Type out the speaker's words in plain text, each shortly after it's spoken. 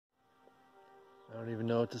don't even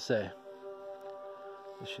know what to say.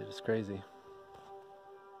 This shit is crazy.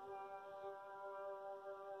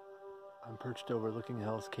 I'm perched overlooking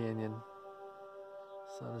Hell's Canyon.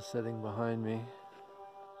 Sun is setting behind me.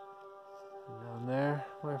 And down there,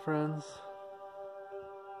 my friends,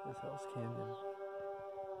 is Hell's Canyon.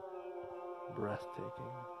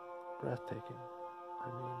 Breathtaking. Breathtaking. I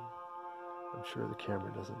mean, I'm sure the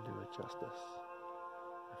camera doesn't do it justice.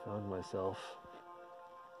 I found myself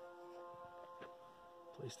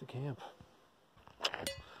a place to camp.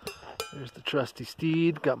 There's the trusty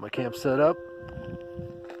steed. Got my camp set up.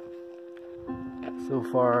 So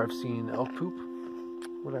far I've seen elk poop.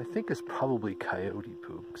 What I think is probably coyote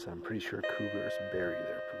poop, because I'm pretty sure cougars bury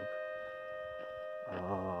their poop.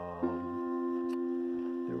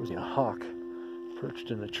 There was a hawk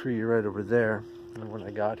perched in a tree right over there, and when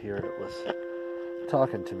I got here it was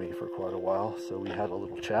talking to me for quite a while, so we had a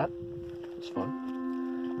little chat. It was fun,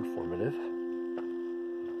 informative,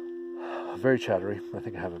 very chattery. I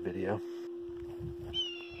think I have a video.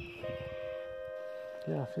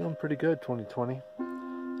 Yeah, feeling pretty good, 2020.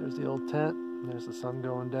 There's the old tent, and there's the sun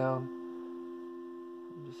going down.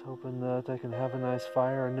 I'm just hoping that I can have a nice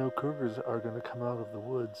fire and no cougars are going to come out of the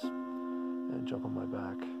woods and jump on my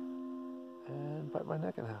back and bite my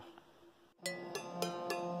neck in half.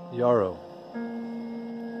 Yarrow.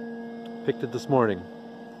 Picked it this morning.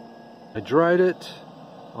 I dried it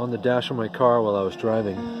on the dash of my car while I was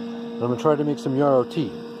driving. And I'm going to try to make some Yarrow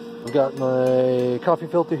tea. I've got my coffee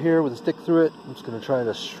filter here with a stick through it. I'm just going to try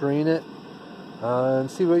to strain it and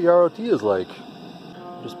see what Yarrow tea is like.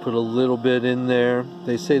 Just put a little bit in there.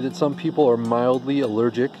 They say that some people are mildly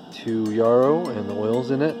allergic to Yarrow and the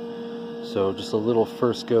oils in it. So just a little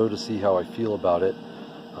first go to see how I feel about it.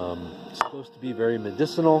 It's supposed to be very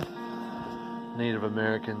medicinal. Native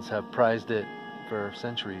Americans have prized it for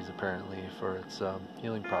centuries apparently for its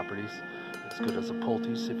healing properties. It's good as a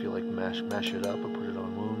poultice if you like mash it up or put it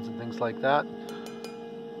on wounds and things like that.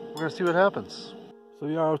 We're gonna see what happens. So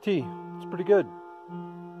Yarrow tea, it's pretty good.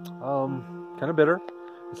 Kind of bitter.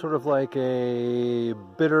 It's sort of like a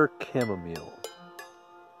bitter chamomile.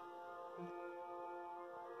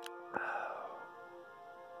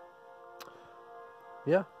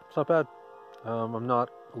 Yeah, it's not bad. I'm not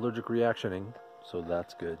allergic reactioning, so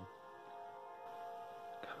that's good.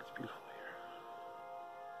 God, it's beautiful here.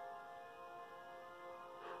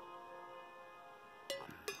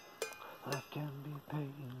 Life can be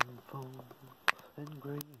painful and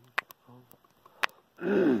grateful.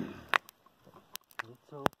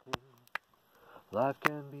 It's okay. Life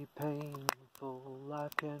can be painful,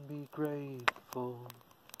 life can be grateful.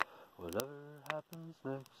 Whatever happens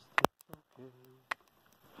next, it's okay.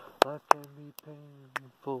 Life can be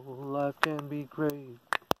painful, life can be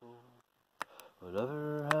grateful.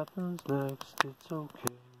 Whatever happens next, it's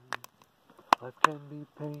okay. Life can be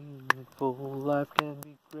painful, life can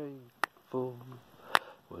be grateful.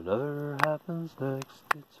 Whatever happens next,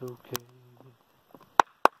 it's okay.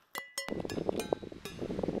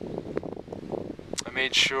 I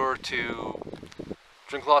made sure to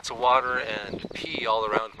drink lots of water and pee all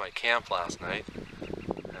around my camp last night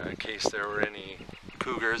in case there were any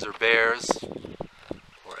cougars or bears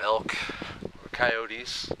or elk or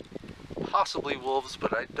coyotes, possibly wolves,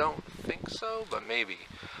 but I don't think so, but maybe.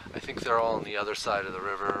 I think they're all on the other side of the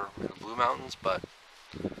river in the Blue Mountains, but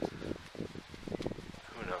who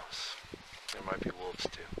knows? There might be wolves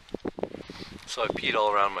too. So I peed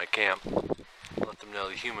all around my camp, let them know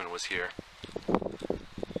the human was here.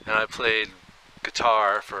 And I played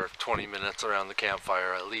guitar for 20 minutes around the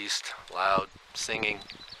campfire at least, loud, singing.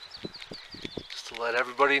 Just to let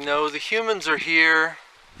everybody know the humans are here.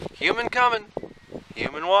 Human coming,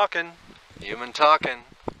 human walking, human talking.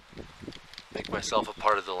 Make myself a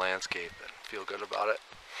part of the landscape and feel good about it.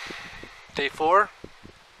 Day 4.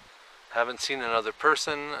 Haven't seen another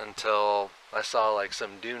person until I saw like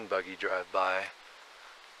some dune buggy drive by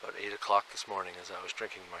about 8 o'clock this morning as I was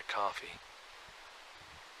drinking my coffee.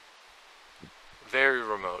 Very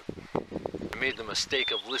remote. I made the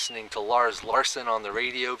mistake of listening to Lars Larson on the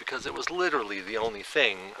radio because it was literally the only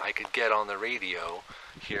thing I could get on the radio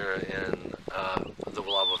here in the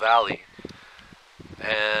Willapa Valley.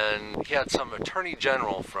 And he had some attorney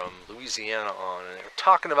general from Louisiana on, and they were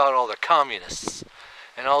talking about all the communists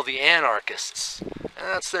and all the anarchists. And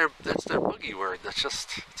that's their boogie word. That's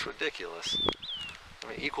just, it's ridiculous. I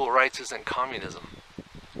mean, equal rights isn't communism.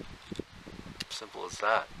 Simple as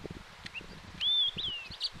that.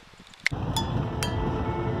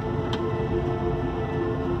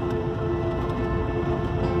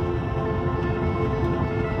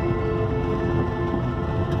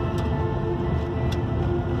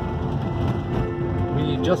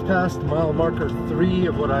 just passed mile marker 3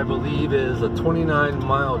 of what I believe is a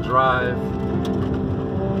 29-mile drive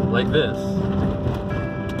like this.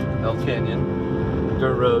 El Canyon,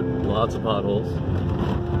 dirt road, lots of potholes,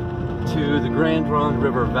 to the Grand Ronde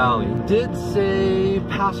River Valley. Did say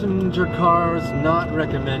passenger cars not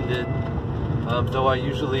recommended, though I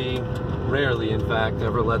usually, rarely in fact,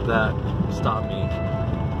 ever let that stop me.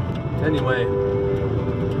 Anyway,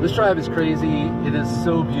 this drive is crazy. It is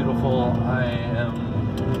so beautiful. I am,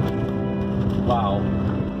 wow.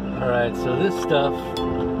 Alright, so this stuff,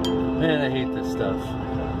 man, I hate this stuff.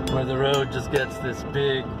 Where the road just gets this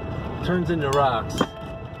big, turns into rocks.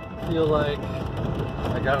 I feel like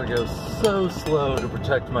I gotta go so slow to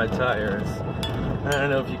protect my tires. I don't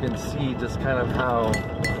know if you can see just kind of how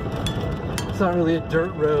it's not really a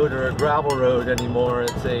dirt road or a gravel road anymore.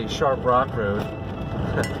 It's a sharp rock road.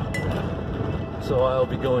 So I'll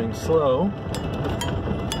be going slow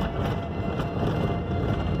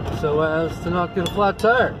so as to not get a flat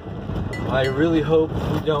tire. I really hope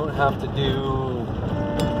we don't have to do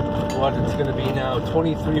what it's going to be now,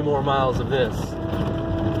 23 more miles of this.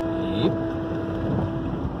 Yep.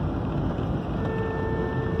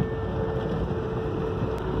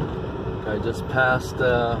 I just passed,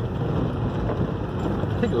 I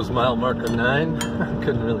think it was mile marker 9. I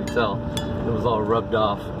couldn't really tell. It was all rubbed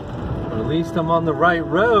off. But at least I'm on the right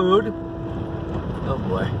road. Oh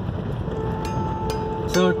boy.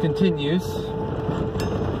 So it continues.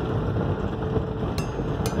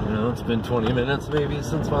 You know, it's been 20 minutes maybe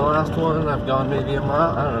since my last one. I've gone maybe a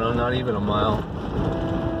mile. I don't know, not even a mile.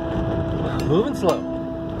 Moving slow.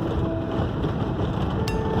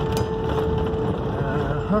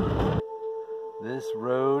 This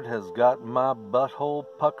road has got my butthole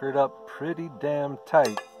puckered up pretty damn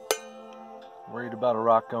tight. Worried about a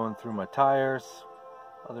rock going through my tires.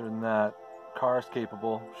 Other than that, car's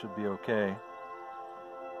capable, should be okay.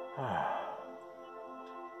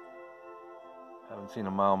 Haven't seen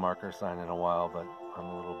a mile marker sign in a while, but I'm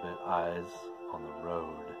a little bit eyes on the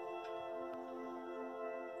road.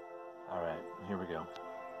 Alright, here we go.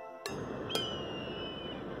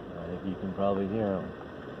 I think you can probably hear them.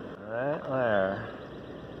 Right there.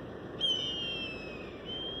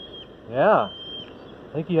 Yeah,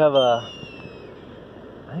 I think you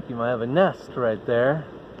might have a nest right there.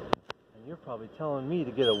 And you're probably telling me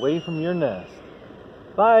to get away from your nest.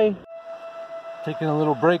 Bye! Taking a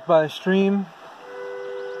little break by a stream.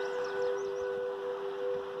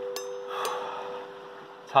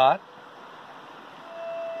 It's hot.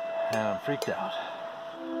 And I'm freaked out.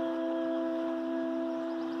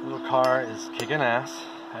 Little car is kicking ass.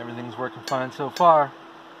 Everything's working fine so far.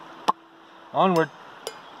 Onward.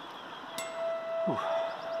 Whew.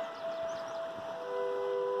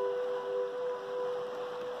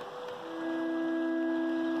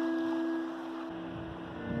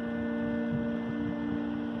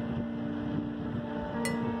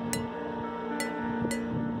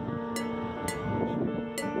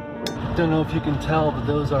 Don't know if you can tell, but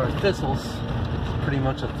those are thistles. Pretty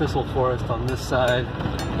much a thistle forest on this side.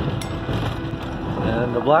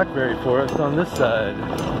 And the blackberry forest on this side.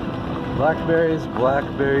 Blackberries,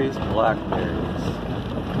 blackberries, blackberries.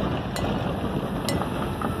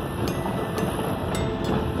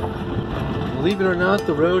 Believe it or not,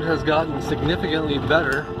 the road has gotten significantly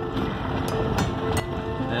better.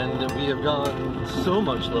 And we have gone so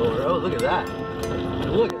much lower. Oh, look at that.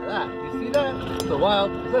 Look at that. You see that? It's a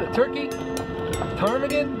wild, is that a turkey?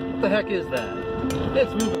 Ptarmigan? What the heck is that?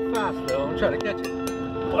 It's moving fast though. I'm trying to catch it.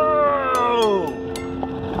 Whoa!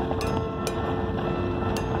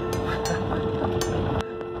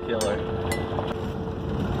 Killer.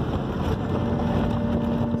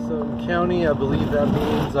 So county, I believe that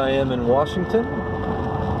means I am in Washington.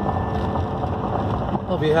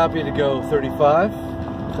 I'll be happy to go 35.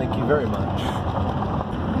 Thank you very much.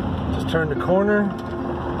 Just turned a corner.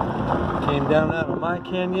 Came down out of my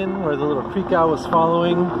canyon where the little creek I was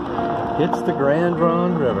following hits the Grand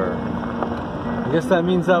Ronde River. I guess that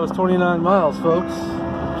means that was 29 miles, folks.